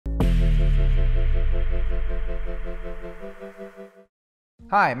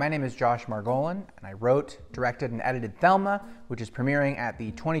Hi, my name is Josh Margolin, and I wrote, directed, and edited Thelma, which is premiering at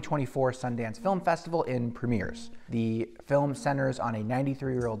the 2024 Sundance Film Festival in premieres. The film centers on a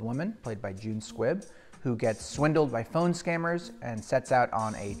 93-year-old woman, played by June Squibb, who gets swindled by phone scammers and sets out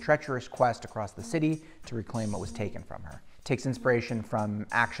on a treacherous quest across the city to reclaim what was taken from her. It takes inspiration from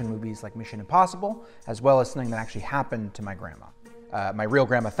action movies like Mission Impossible, as well as something that actually happened to my grandma. My real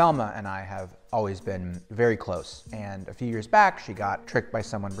grandma Thelma and I have always been very close, and a few years back she got tricked by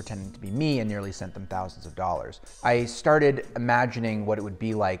someone pretending to be me and nearly sent them thousands of dollars. I started imagining what it would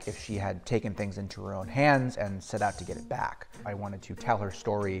be like if she had taken things into her own hands and set out to get it back. I wanted to tell her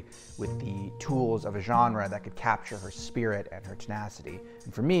story with the tools of a genre that could capture her spirit and her tenacity,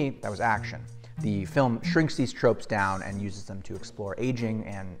 and for me, that was action. The film shrinks these tropes down and uses them to explore aging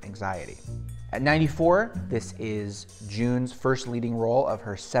and anxiety. At 94, this is June's first leading role of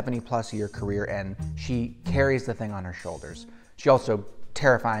her 70-plus year career, and she carries the thing on her shoulders. She also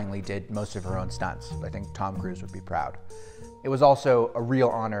terrifyingly did most of her own stunts. I think Tom Cruise would be proud. It was also a real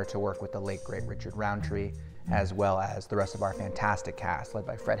honor to work with the late, great Richard Roundtree, as well as the rest of our fantastic cast, led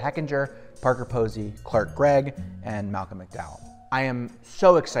by Fred Heckinger, Parker Posey, Clark Gregg, and Malcolm McDowell. I am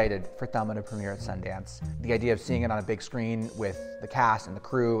so excited for Thelma to premiere at Sundance. The idea of seeing it on a big screen with the cast and the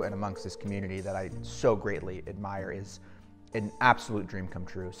crew and amongst this community that I so greatly admire is an absolute dream come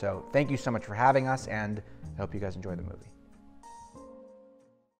true. So thank you so much for having us, and I hope you guys enjoy the movie.